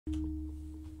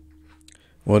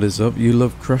What is up, you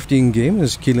Lovecraftian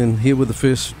gamers? Kielan here with the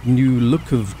first new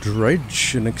look of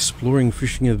Dredge, an exploring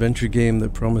fishing adventure game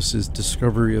that promises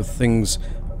discovery of things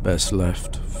best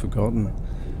left forgotten.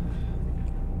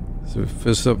 So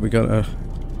first up we got a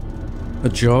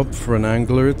job for an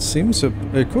angler, it seems.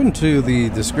 According to the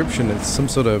description, it's some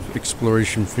sort of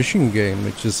exploration fishing game,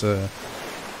 which is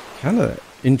kind of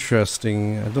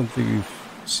interesting. I don't think you've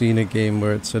seen a game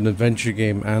where it's an adventure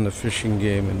game and a fishing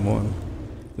game in one.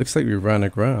 Looks like we ran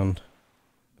aground.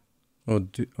 Or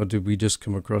did we just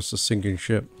come across a sinking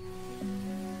ship?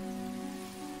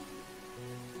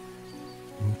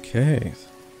 Okay.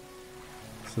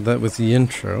 So that was the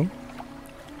intro.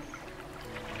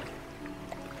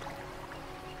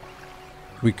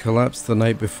 We collapsed the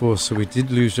night before, so we did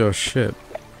lose our ship.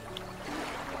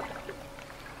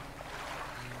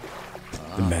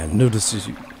 The man notices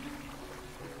you.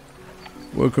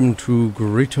 Welcome to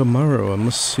Greater Morrow. I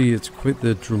must say it's quite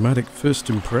the dramatic first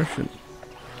impression.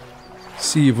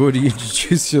 See, you've already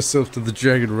introduced yourself to the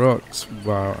jagged rocks.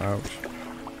 Wow, ouch.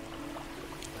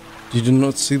 Did you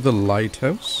not see the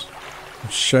lighthouse?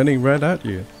 It's shining right at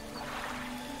you.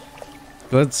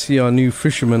 Glad to see our new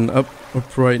fisherman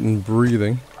upright and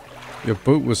breathing. Your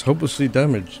boat was hopelessly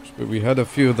damaged, but we had a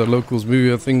few of the locals move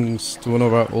your things to one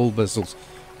of our old vessels.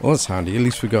 Well, that's handy. At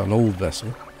least we got an old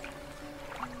vessel.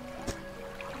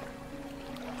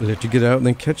 We'll let you get out and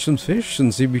then catch some fish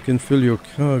and see if we can fill your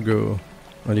cargo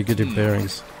while you get your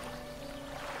bearings.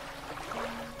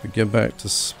 We get back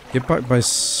by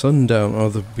sundown or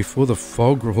before the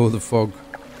fog rolls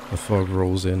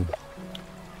in.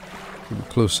 Keep a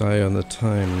close eye on the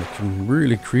time. It can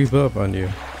really creep up on you.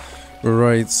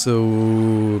 Right,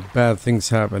 so bad things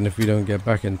happen if we don't get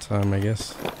back in time, I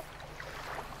guess.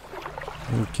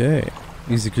 Okay.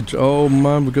 Easy control. Oh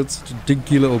man, we got such a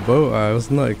dinky little boat. I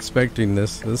was not expecting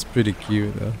this. That's pretty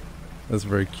cute though. That's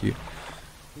very cute.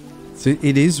 So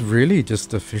it is really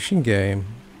just a fishing game.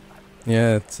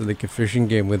 Yeah, it's like a fishing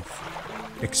game with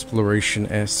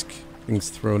exploration-esque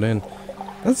things thrown in.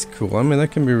 That's cool. I mean,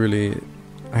 that can be really...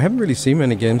 I haven't really seen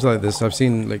many games like this. I've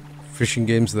seen like fishing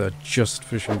games that are just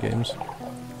fishing games.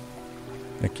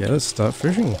 Okay, let's start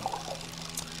fishing.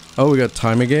 Oh, we got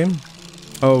timer game.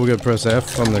 Oh, we got press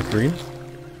F on the green.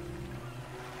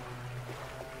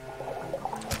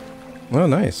 Oh,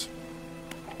 nice.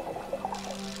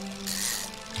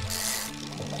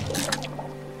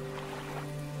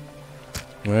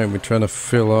 Alright, we're trying to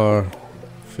fill our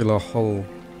hull.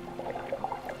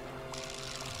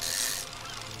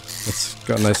 It's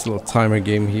got a nice little timer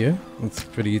game here. It's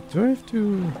pretty... Do I have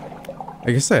to...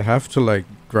 I guess I have to like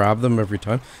grab them every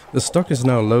time. The stock is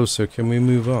now low, so can we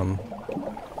move on?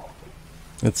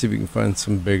 Let's see if we can find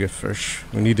some bigger fish.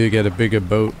 We need to get a bigger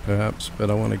boat, perhaps, but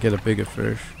I want to get a bigger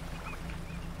fish.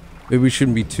 Maybe we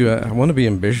shouldn't be too... I want to be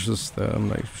ambitious, though. I'm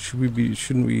like, shouldn't we,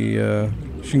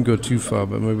 shouldn't go too far,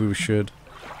 but maybe we should.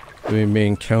 We may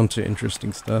encounter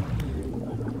interesting stuff.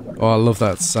 Oh, I love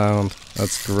that sound.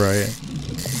 That's great.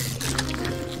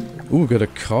 Ooh, got a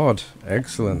cod.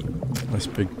 Excellent. Nice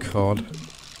big cod.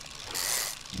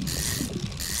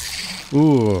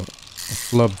 Ooh, I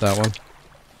flubbed that one.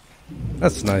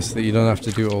 That's nice that you don't have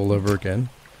to do it all over again.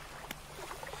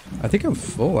 I think I'm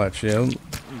full, actually. I don't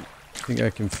think I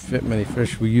can fit many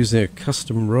fish. We're using a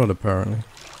custom rod, apparently.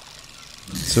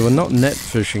 So we're not net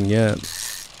fishing yet.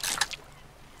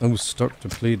 Oh, stock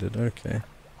depleted. Okay.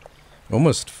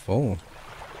 Almost full.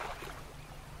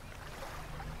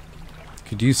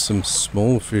 Could use some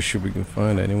small fish if we can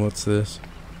find any. What's this?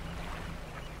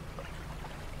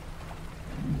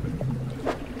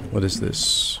 What is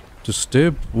this?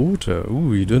 Disturbed water.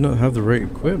 Ooh, you do not have the right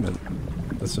equipment.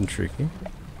 That's intriguing.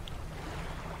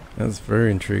 That's very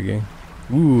intriguing.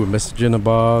 Ooh, a message in a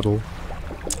bottle.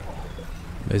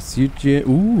 Message in...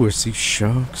 Ooh, I see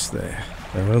sharks there.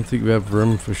 I don't think we have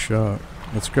room for shark.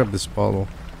 Let's grab this bottle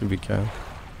if we can.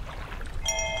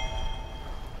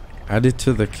 Add it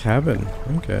to the cabin.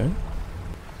 Okay.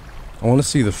 I want to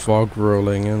see the fog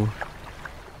rolling in.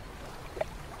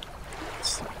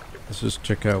 Let's just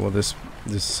check out what this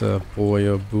buoy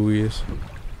or buoy is.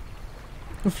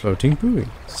 A floating buoy.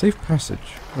 Safe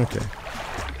passage. Okay.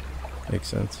 Makes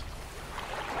sense.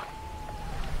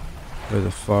 Where's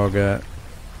the fog at?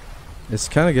 It's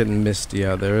kind of getting misty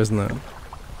out there, isn't it?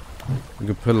 We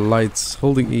can put lights.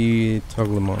 Holding E,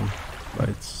 toggle them on.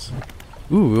 Lights.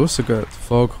 Ooh, we also got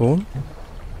foghorn.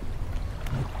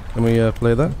 Can we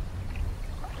play that?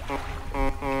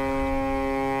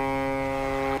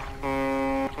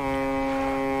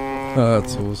 Oh,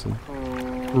 that's awesome.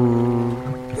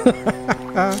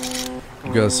 We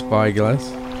got a spyglass.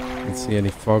 Can see any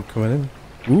fog coming in.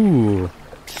 Ooh.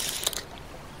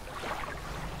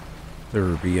 there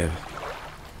would be a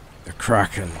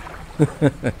kraken.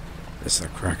 There's a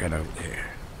kraken out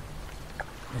there.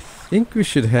 I think we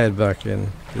should head back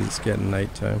in because it's getting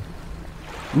nighttime.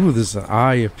 Ooh, there's an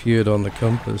eye appeared on the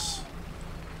compass.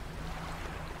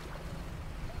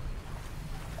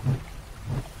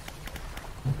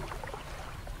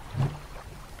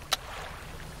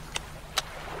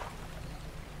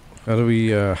 How do we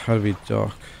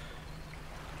dock?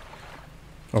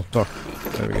 Oh, dock.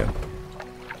 There we go.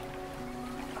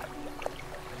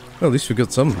 Well, at least we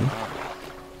got something.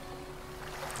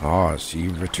 Ah, so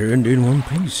you returned in one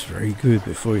piece. Very good.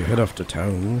 Before you head off to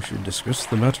town, we should discuss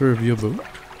the matter of your boat.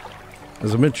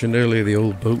 As I mentioned earlier, the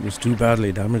old boat was too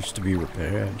badly damaged to be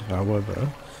repaired.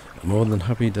 However, I'm more than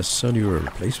happy to sell you a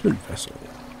replacement vessel.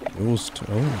 Yours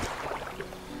to own.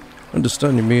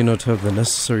 Understand you may not have the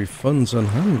necessary funds on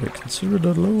hand, but consider it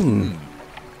a loan.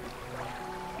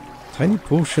 Tiny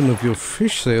portion of your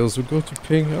fish sales will go to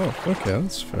paying off. Okay,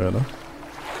 that's fair enough.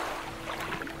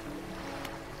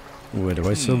 Where do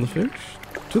I sell the fish?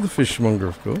 To the fishmonger,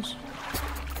 of course.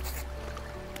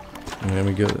 There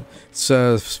we go. It's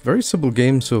a very simple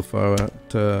game so far.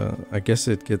 I guess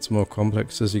it gets more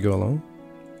complex as you go along.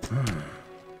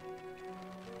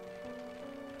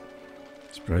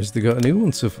 Surprised they got a new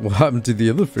one. So what happened to the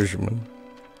other fisherman?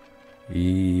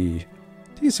 He's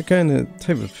the kind of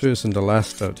type of person to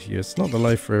last out here. It's not the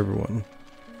life for everyone.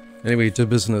 Anyway, to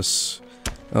business.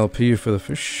 I'll pay you for the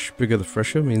fish. Bigger the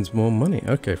fresher means more money.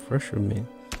 Okay, fresher mean.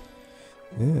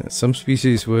 Yeah, some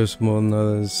species worth more than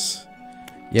others.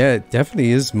 Yeah, it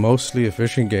definitely is mostly a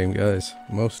fishing game, guys.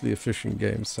 Mostly a fishing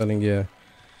game. Selling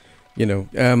you know,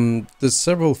 there's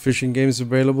several fishing games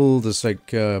available. There's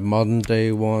like modern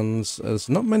day ones. There's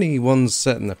not many ones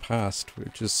set in the past,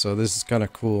 which is so this is kind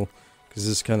of cool because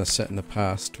it's kind of set in the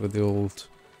past with the old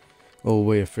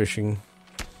way of fishing,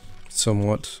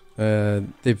 somewhat. The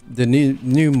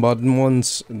new modern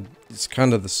ones, it's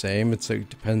kind of the same. It's like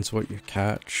depends what you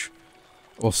catch.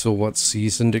 Also, what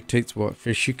season dictates what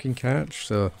fish you can catch.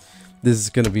 So this is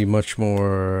going to be much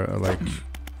more like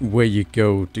where you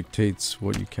go dictates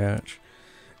what you catch.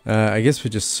 I guess we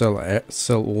just sell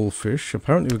all fish.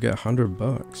 Apparently we get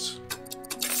 $100.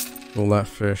 All that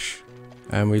fish.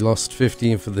 And we lost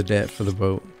 15 for the debt for the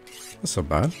boat. That's not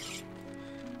bad.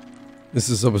 This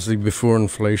is obviously before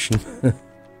inflation.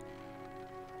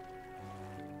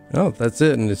 Oh, that's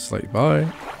it, and it's like,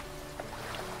 bye.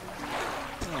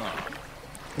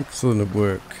 Excellent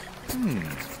work.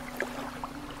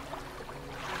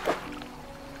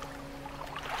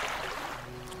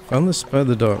 Found this by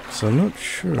the docks. I'm not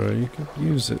sure. You could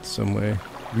use it some way.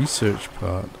 Research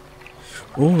part.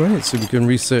 Alright, so we can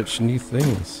research new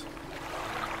things.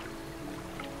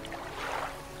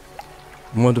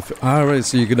 Wonderful. Alright,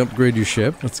 so you can upgrade your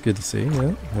ship. That's good to see.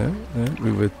 Yeah.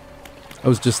 I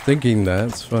was just thinking that.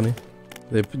 It's funny.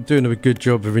 They're doing a good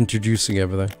job of introducing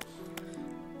everything.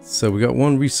 So we got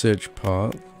one research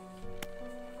part.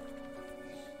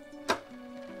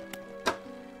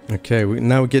 Okay,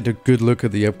 now we get a good look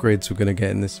at the upgrades we're going to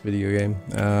get in this video game.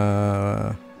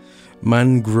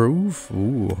 Mangrove.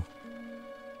 Ooh.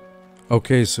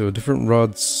 Okay, so different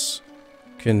rods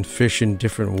can fish in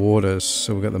different waters.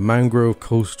 So we got the mangrove,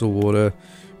 coastal water.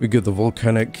 We got the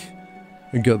volcanic.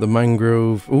 We got the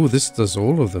mangrove. Oh, this does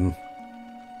all of them.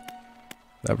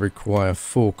 That require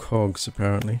 4 cogs,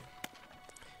 apparently.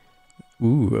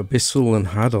 Ooh, abyssal and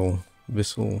hadal.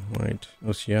 Abyssal, right.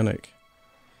 Oceanic.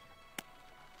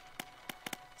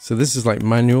 So this is like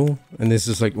manual, and this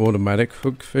is like automatic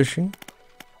hook fishing.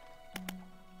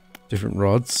 Different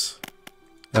rods.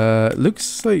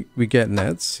 Looks like we get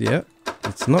nets, yeah.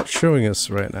 It's not showing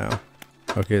us right now.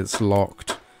 Okay, it's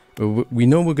locked. We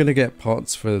know we're going to get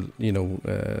pots for, you know,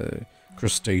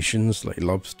 crustaceans like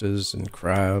lobsters and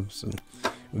crabs, and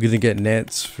we're going to get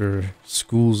nets for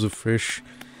schools of fish.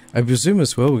 I presume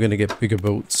as well we're going to get bigger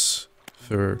boats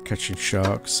for catching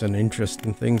sharks and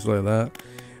interesting things like that.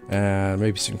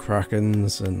 Maybe some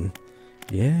krakens, and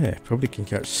yeah, probably can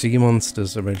catch sea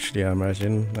monsters eventually, I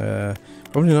imagine.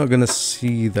 Probably not going to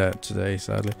see that today,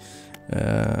 sadly.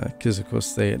 Because of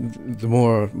course the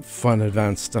more fun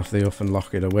advanced stuff, they often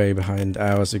lock it away behind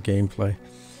hours of gameplay.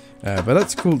 But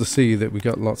that's cool to see that we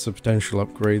got lots of potential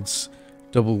upgrades.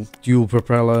 Dual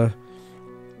propeller.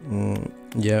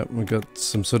 Yeah, we got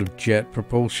some sort of jet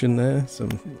propulsion there.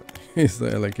 Is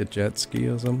there like a jet ski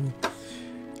or something?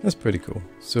 That's pretty cool.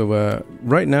 So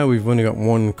right now we've only got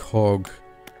 1 cog.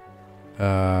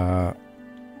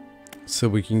 So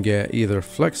we can get either a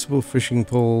flexible fishing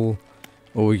pole,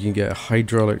 or we can get a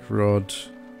hydraulic rod.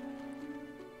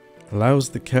 Allows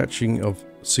the catching of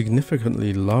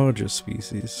significantly larger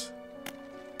species.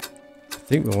 I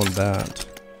think we want that.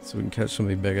 so we can catch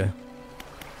something bigger.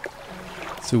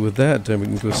 So with that, then we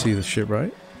can go see the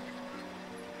shipwright.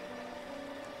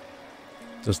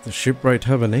 Does the shipwright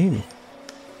have a name?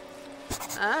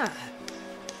 Ah.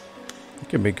 You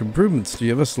can make improvements to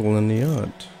your vessel in the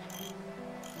yard.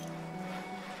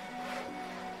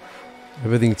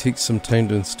 Everything takes some time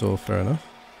to install, fair enough.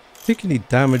 Take any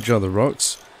damage on the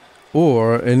rocks,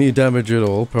 or any damage at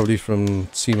all, probably from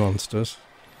sea monsters.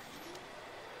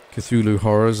 Cthulhu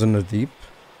horrors in the deep.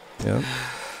 Yeah.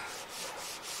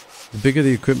 The bigger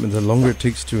the equipment, the longer it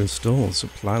takes to install, so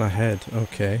plan ahead.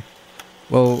 Okay.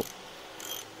 Well,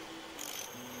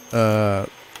 oh,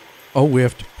 we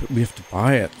have to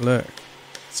buy it. Look,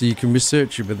 so you can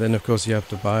research it, but then of course you have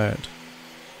to buy it.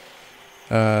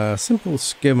 Simple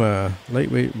skimmer,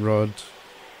 lightweight rod.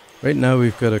 Right now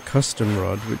we've got a custom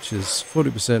rod, which is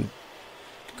 40%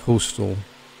 coastal.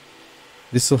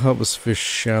 This will help us fish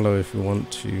shallow if we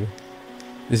want to.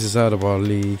 This is out of our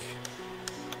league.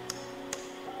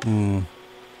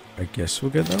 I guess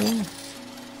we'll get that one.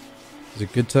 Is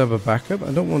it good to have a backup?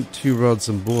 I don't want 2 rods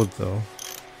on board though.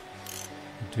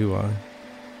 Do I?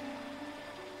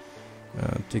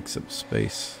 It takes up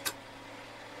space.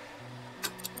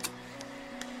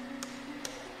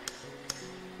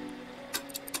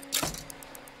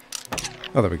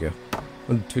 Oh, there we go.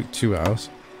 It took 2 hours.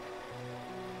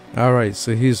 Alright,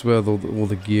 so here's where all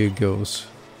the gear goes.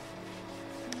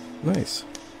 Nice.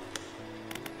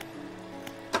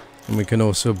 And we can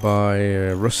also buy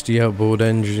a rusty outboard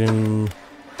engine.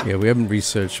 Yeah, we haven't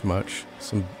researched much.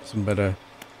 Some better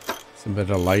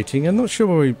lighting. I'm not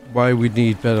sure why we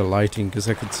need better lighting, because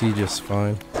I could see just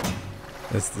fine.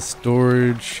 That's the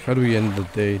storage. How do we end the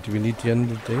day? Do we need to end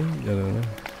the day? I don't know.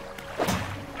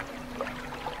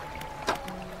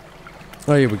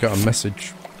 Oh yeah, we got a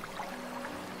message.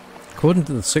 According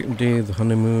to the 2nd day of the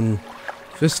honeymoon,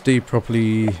 1st day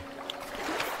properly.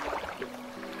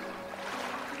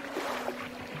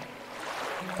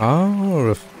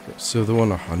 Ah, so they're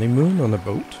on a honeymoon on a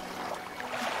boat?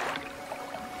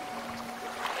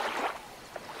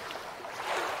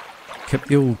 Kept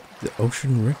the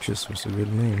Ocean Riches was the real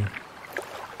name.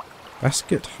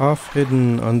 Basket half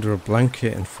hidden under a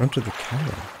blanket in front of the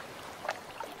cabin.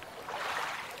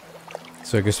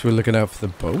 So I guess we're looking out for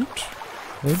the boat?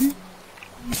 Maybe?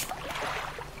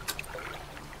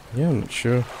 Yeah, I'm not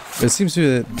sure. It seems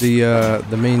to be that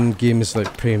the main game is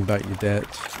like paying back your debt.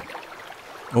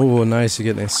 Oh, nice, you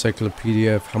get an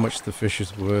encyclopedia of how much the fish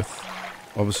is worth.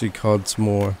 Obviously, cod's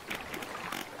more.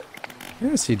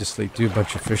 Yeah, so you just like do a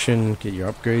bunch of fishing, get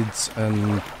your upgrades,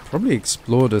 and probably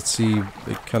explore to see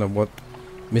like, kind of what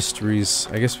mysteries.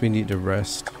 I guess we need to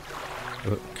rest.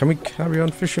 Can we carry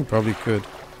on fishing? Probably could.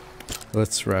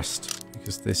 Let's rest,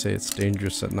 because they say it's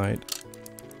dangerous at night.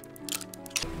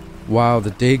 Wow,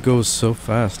 the day goes so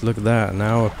fast. Look at that, an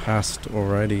hour passed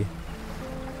already.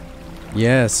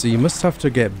 Yeah, so you must have to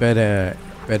get better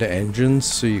engines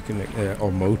so you can, or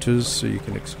motors, so you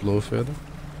can explore further.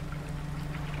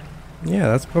 Yeah,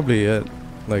 that's probably it.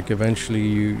 Like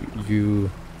eventually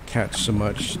you catch so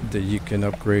much that you can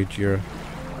upgrade your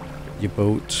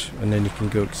boat, and then you can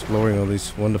go exploring all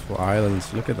these wonderful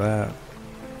islands. Look at that.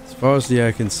 As far as the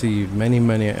eye can see,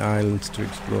 many islands to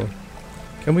explore.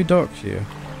 Can we dock here?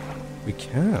 We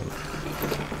can.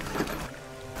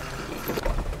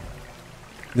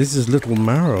 This is Little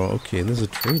Marrow. Okay, there's a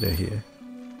trader here.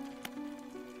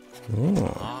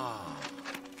 Oh.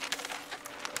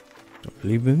 Don't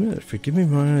believe in it. Forgive me,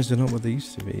 my eyes are not what they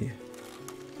used to be.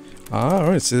 Ah,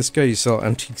 alright, so this guy you sell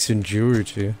antiques and jewelry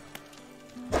to.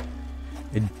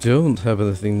 I don't have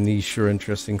anything niche or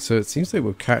interesting, so it seems like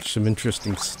we'll catch some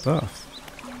interesting stuff.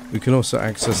 We can also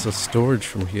access the storage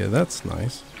from here. That's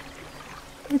nice.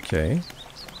 Okay.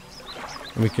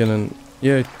 And we can,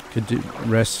 yeah, could do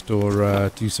rest or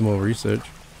do some more research.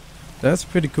 That's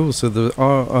pretty cool. So there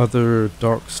are other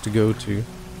docks to go to.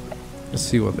 Let's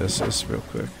see what this is real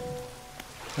quick.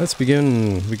 Let's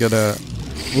begin. We got a...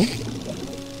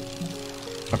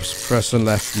 I was pressing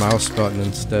left mouse button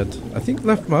instead. I think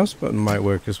left mouse button might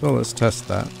work as well. Let's test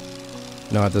that.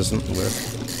 No, it doesn't work.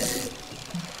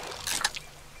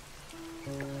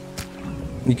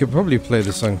 You could probably play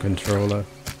this on controller.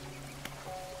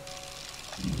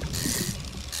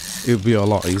 It would be a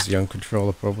lot easier on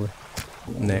controller probably.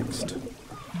 Next.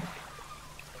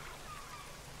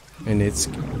 And it's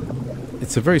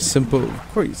a very simple,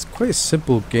 quite a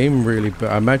simple game really, but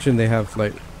I imagine they have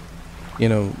like, you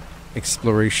know,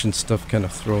 exploration stuff kind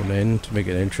of thrown in to make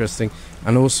it interesting,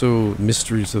 and also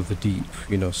mysteries of the deep,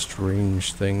 you know,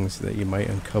 strange things that you might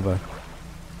uncover.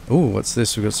 Oh, what's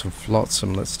this? We got some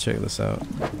flotsam. Let's check this out.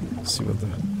 Let's see what the...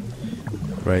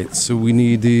 Right, so we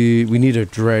need a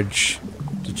dredge.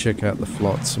 to check out the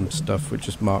flotsam stuff, which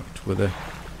is marked with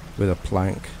a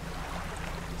plank.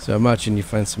 So I imagine you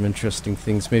find some interesting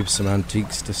things, maybe some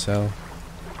antiques to sell.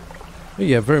 But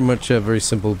yeah, very much a very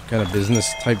simple kind of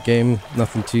business type game.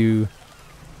 Nothing too.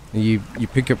 You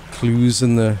pick up clues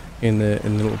in the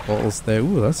little bottles there.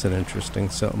 Ooh, that's an interesting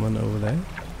settlement over there.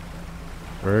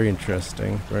 Very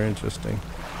interesting. Very interesting.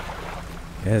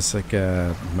 Yeah, it's like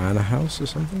a manor house or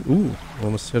something. Ooh,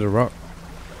 almost hit a rock.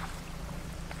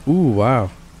 Ooh,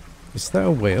 wow. Is that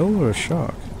a whale or a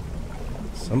shark?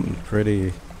 Something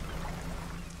pretty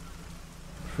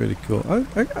cool.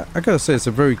 I gotta say, it's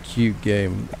a very cute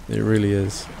game. It really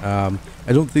is. I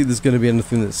don't think there's going to be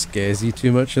anything that scares you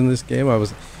too much in this game.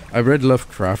 I read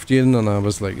Lovecraftian and I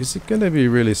was like, is it going to be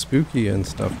really spooky and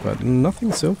stuff? But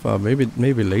nothing so far. Maybe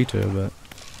later, but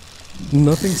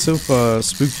nothing so far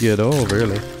spooky at all,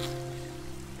 really.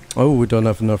 Oh, we don't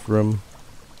have enough room.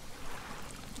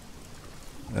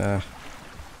 We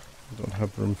don't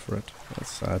have room for it.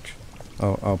 That's sad.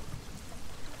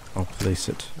 I'll place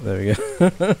it. There we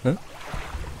go.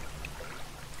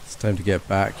 It's time to get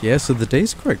back. Yeah, so the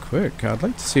day's quite quick. I'd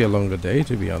like to see a longer day,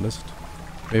 to be honest.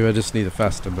 Maybe I just need a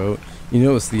faster boat. You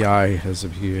notice the eye has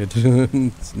appeared.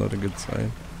 It's not a good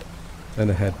sign. Then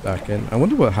I head back in. I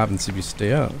wonder what happens if you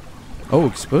stay out. Oh,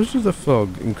 exposure to the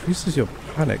fog increases your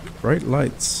panic. Bright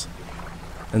lights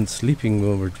and sleeping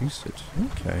will reduce it.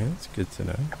 Okay, that's good to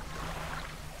know.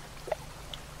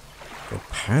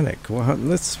 Panic.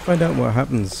 Let's find out what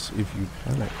happens if you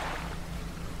panic.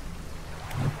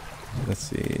 Let's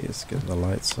see. Let's get the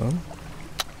lights on.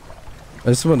 I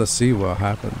just want to see what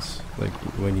happens, like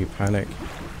when you panic.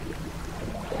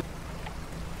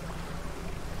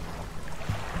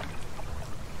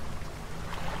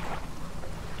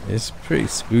 It's pretty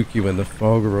spooky when the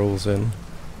fog rolls in.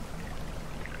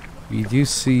 We do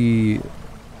see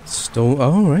stone.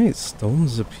 Oh right,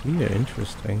 stones appear.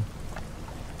 Interesting.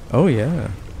 Oh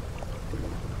yeah.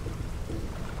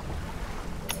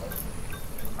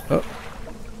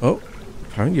 Oh,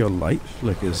 apparently your light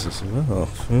flickers as well.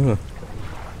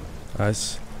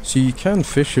 Nice. So you can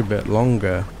fish a bit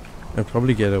longer and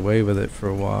probably get away with it for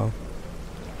a while.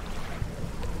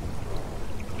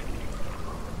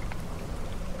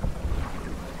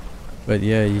 But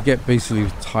yeah, you get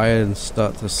basically tired and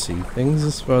start to see things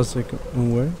as far as I can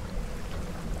aware.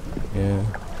 Yeah.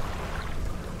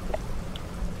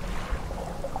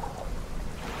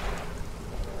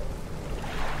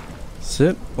 That's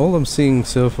it. All I'm seeing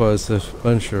so far is a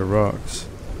bunch of rocks.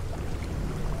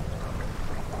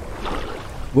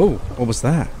 Whoa, what was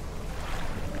that?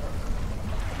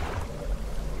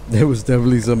 There was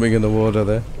definitely something in the water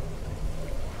there.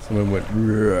 Someone went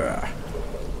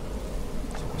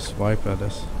swipe at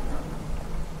us.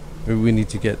 Maybe we need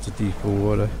to get to deeper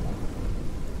water.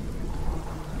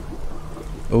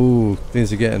 Oh,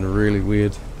 things are getting really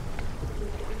weird.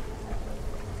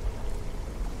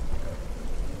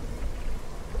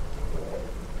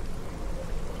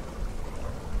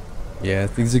 Yeah,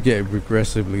 things are getting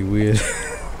progressively weird.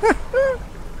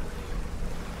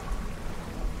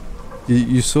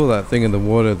 You saw that thing in the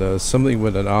water though. Something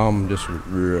with an arm just...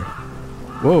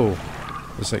 Whoa!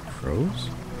 It's like crows?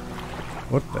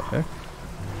 What the heck?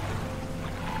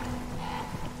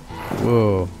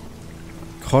 Whoa.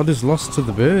 Cod is lost to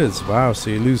the birds. Wow,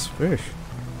 so you lose fish.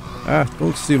 Ah,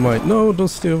 don't steal my... No, don't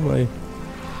steal my...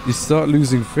 You start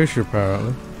losing fish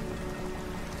apparently.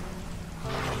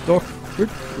 Doc, quick,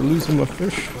 I'm losing my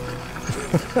fish.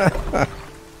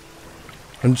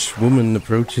 Henchwoman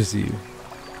approaches you.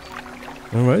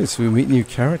 Alright, so we meet new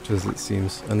characters it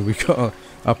seems. And we got...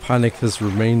 Our panic has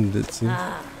remained it seems.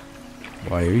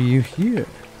 Why are you here?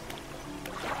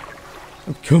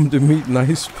 I've come to meet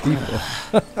nice people.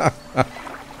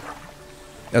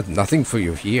 There's nothing for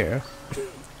you here.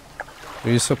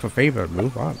 Do yourself a favor and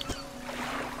move on.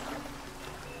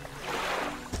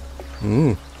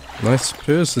 Nice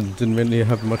person, didn't really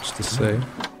have much to say.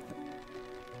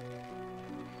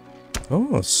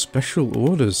 Oh, special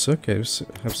orders. Okay, let's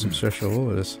have some special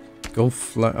orders. Go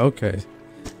fly. Okay.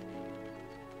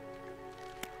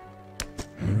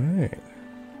 Alright.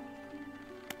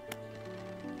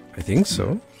 I think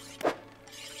so.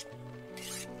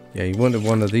 Yeah, you wanted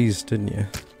one of these, didn't you?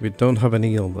 We don't have an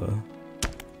eel though.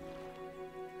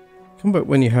 Come back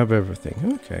when you have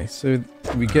everything. Okay, so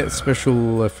we get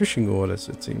special fishing orders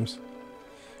it seems.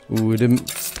 Ooh, we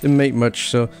didn't make much,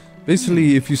 so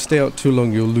basically if you stay out too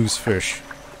long you'll lose fish.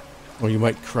 Or you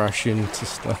might crash into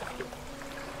stuff.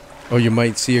 Or you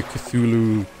might see a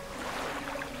Cthulhu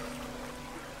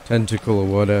tentacle or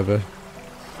whatever.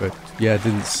 But yeah, I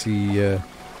didn't see... at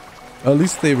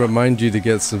least they remind you to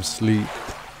get some sleep.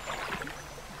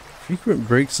 frequent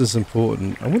breaks is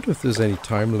important. I wonder if there's any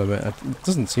time limit. It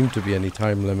doesn't seem to be any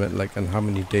time limit, like on how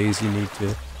many days you need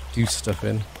to do stuff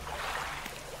in.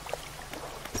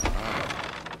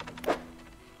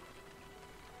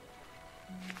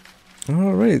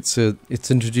 Alright, so it's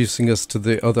introducing us to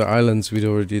the other islands we'd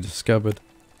already discovered.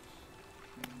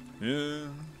 Yeah.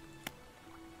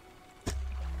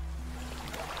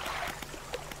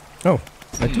 Oh,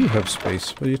 I do have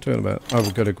space. What are you talking about? Oh,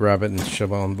 we've got to grab it and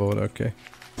shove it on board. Okay.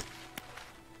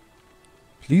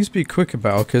 Please be quick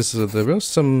about it, because there are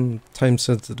some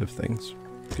time-sensitive things.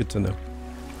 Good to know.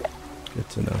 Good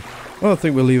to know. Well, I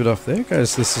think we'll leave it off there,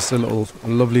 guys. This is a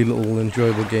lovely little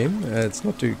enjoyable game. It's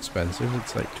not too expensive.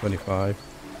 It's like $25.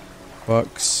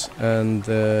 And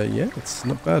yeah, it's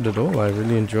not bad at all. I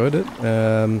really enjoyed it.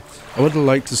 I would have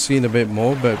liked to see a bit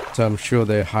more, but I'm sure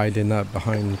they're hiding that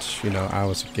behind, you know,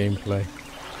 hours of gameplay.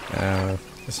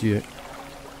 As you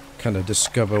kind of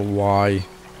discover why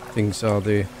things are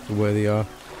the way they are.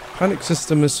 Panic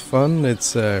system is fun.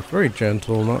 It's very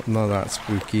gentle, not that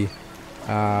spooky.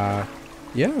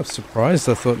 Yeah, I was surprised.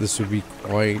 I thought this would be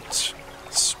quite,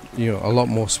 you know, a lot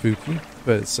more spooky,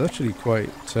 but it's actually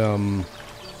quite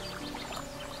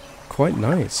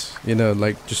nice. You know,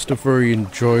 like just a very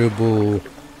enjoyable,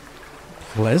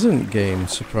 pleasant game,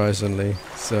 surprisingly.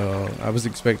 So I was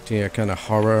expecting a kind of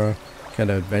horror,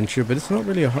 kind of adventure, but it's not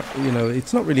really a, you know,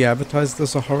 it's not really advertised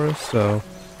as a horror. So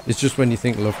it's just when you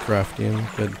think Lovecraftian,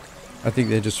 but I think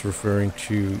they're just referring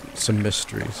to some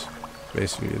mysteries,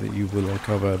 basically, that you will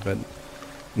uncover, but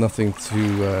nothing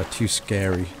too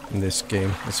scary in this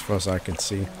game, as far as I can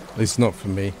see. At least not for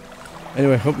me.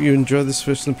 Anyway, hope you enjoy this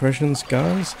first impressions,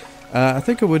 guys. I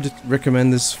think I would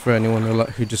recommend this for anyone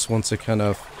who just wants a kind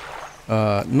of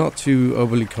not too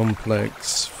overly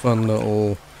complex, fun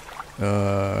little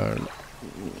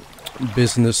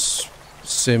business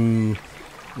sim.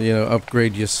 You know,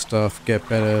 upgrade your stuff, get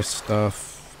better stuff,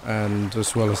 and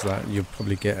as well as that, you'll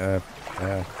probably get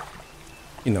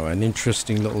you know, an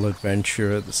interesting little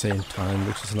adventure at the same time,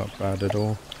 which is not bad at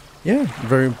all. Yeah,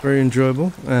 very, very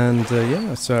enjoyable, and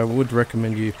yeah, so I would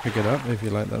recommend you pick it up if you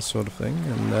like that sort of thing,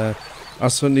 and I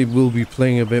certainly will be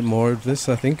playing a bit more of this.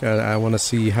 I think I want to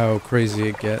see how crazy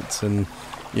it gets, and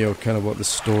you know, kind of what the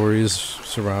story is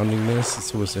surrounding this.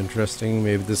 It's always interesting.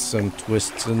 Maybe there's some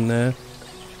twists in there,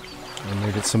 and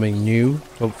maybe it's something new,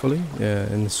 hopefully,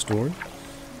 in the story.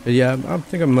 But yeah, I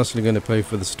think I'm mostly going to play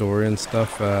for the story and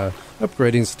stuff.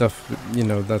 Upgrading stuff, you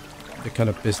know, that the kind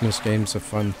of business games are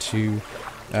fun too.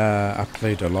 I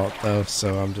played a lot though,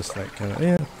 so I'm just like kind of,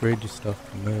 yeah, upgrade your stuff.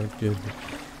 Good.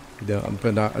 You know,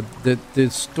 but the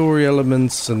story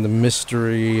elements and the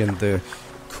mystery and the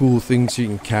cool things you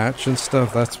can catch and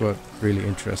stuff, that's what really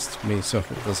interests me. So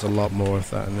there's a lot more of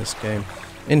that in this game.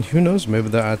 And who knows, maybe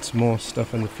they'll add some more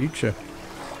stuff in the future.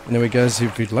 Anyway, guys,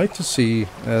 if you'd like to see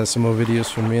some more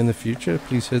videos from me in the future,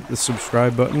 please hit the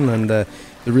subscribe button and the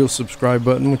real subscribe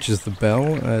button, which is the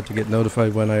bell, to get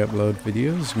notified when I upload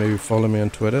videos. Maybe follow me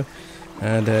on Twitter.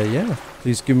 And yeah,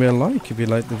 please give me a like if you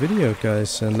like the video,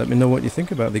 guys, and let me know what you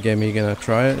think about the game. Are you going to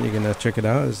try it? Are you going to check it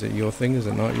out? Is it your thing? Is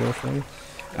it not your thing?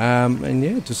 And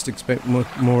yeah, just expect more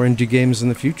indie games in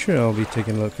the future. I'll be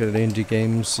taking a look at indie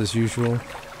games as usual.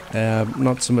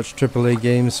 Not so much AAA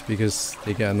games because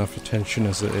they get enough attention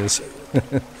as it is.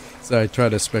 So I try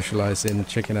to specialize in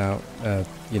checking out,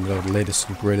 you know, the latest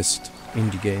and greatest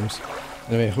indie games.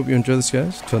 Anyway, I hope you enjoy this,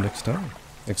 guys. Till next time.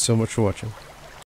 Thanks so much for watching.